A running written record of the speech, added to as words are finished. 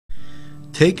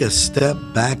Take a step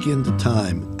back into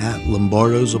time at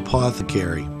Lombardo's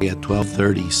Apothecary at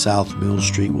 1230 South Mill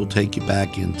Street. Will take you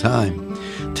back in time.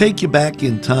 Take you back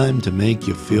in time to make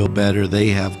you feel better. They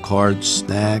have cards,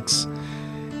 snacks,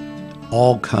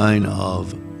 all kind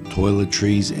of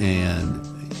toiletries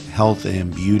and health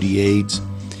and beauty aids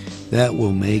that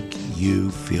will make you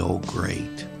feel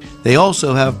great. They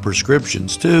also have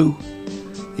prescriptions too.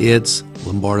 It's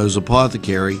Lombardo's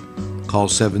Apothecary. Call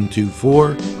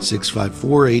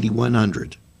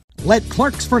 724-654-8100. Let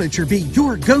Clark's Furniture be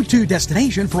your go-to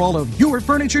destination for all of your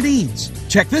furniture needs.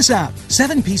 Check this out.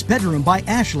 7-piece bedroom by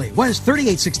Ashley was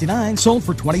 $38.69, sold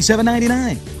for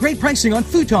 $27.99. Great pricing on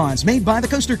futons made by the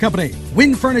Coaster Company.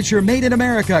 Wind furniture made in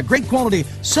America. Great quality.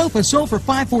 Sofa sold for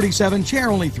 $547, chair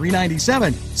only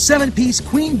 $397. 7-piece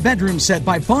queen bedroom set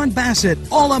by Bond Bassett,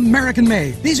 all American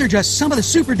made. These are just some of the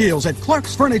super deals at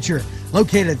Clark's Furniture,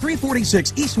 located at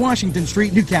 346 East Washington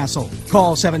Street, Newcastle.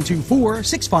 Call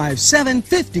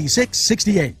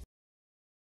 724-657-5668.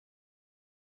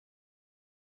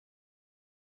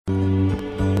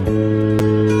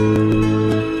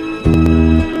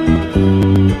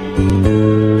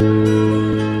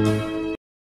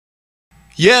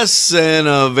 Yes, and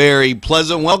a very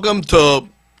pleasant welcome to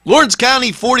Lawrence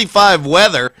County 45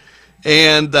 weather.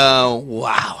 And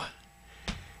wow.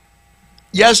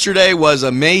 Yesterday was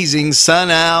amazing.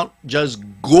 Sun out, just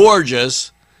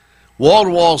gorgeous.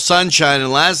 Wall-to-wall sunshine.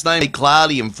 And last night,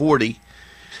 cloudy and 40.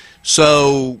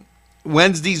 So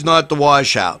Wednesday's not the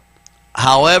washout.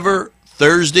 However,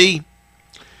 Thursday,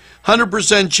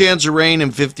 100% chance of rain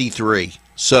and 53.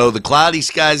 So the cloudy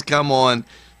skies come on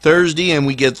Thursday and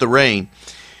we get the rain.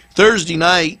 Thursday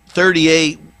night,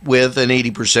 38 with an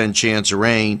 80% chance of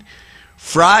rain.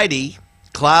 Friday,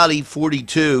 cloudy,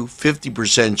 42,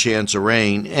 50% chance of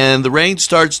rain. And the rain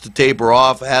starts to taper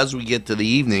off as we get to the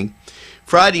evening.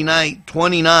 Friday night,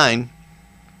 29.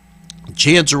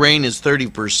 Chance of rain is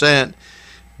 30%.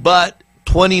 But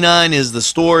 29 is the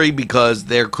story because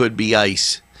there could be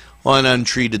ice on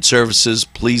untreated surfaces.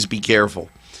 Please be careful.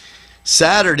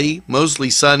 Saturday, mostly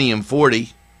sunny and 40.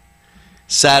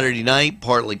 Saturday night,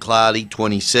 partly cloudy,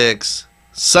 26.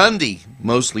 Sunday,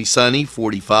 mostly sunny,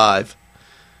 45.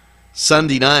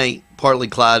 Sunday night, partly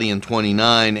cloudy and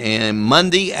 29. And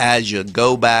Monday, as you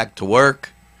go back to work,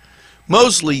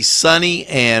 mostly sunny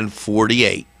and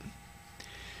 48.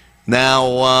 Now,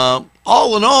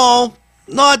 all in all,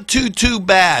 not too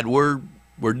bad. We're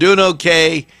doing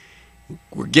okay.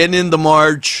 We're getting into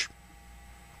March.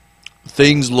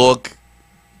 Things look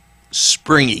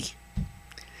springy.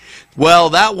 Well,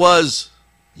 that was,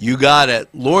 you got it,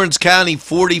 Lawrence County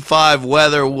 45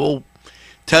 weather. We'll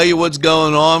tell you what's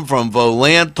going on from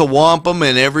Volant to Wampum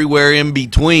and everywhere in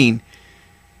between.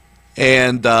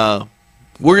 And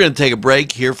we're going to take a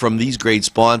break here from these great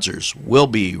sponsors. We'll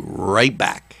be right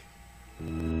back.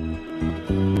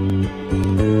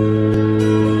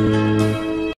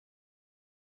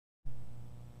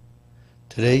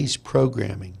 Today's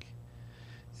programming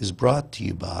is brought to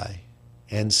you by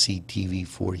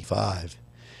NCTV45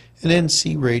 and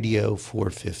NC Radio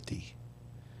 450,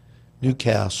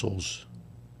 Newcastle's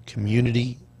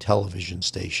community television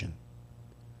station.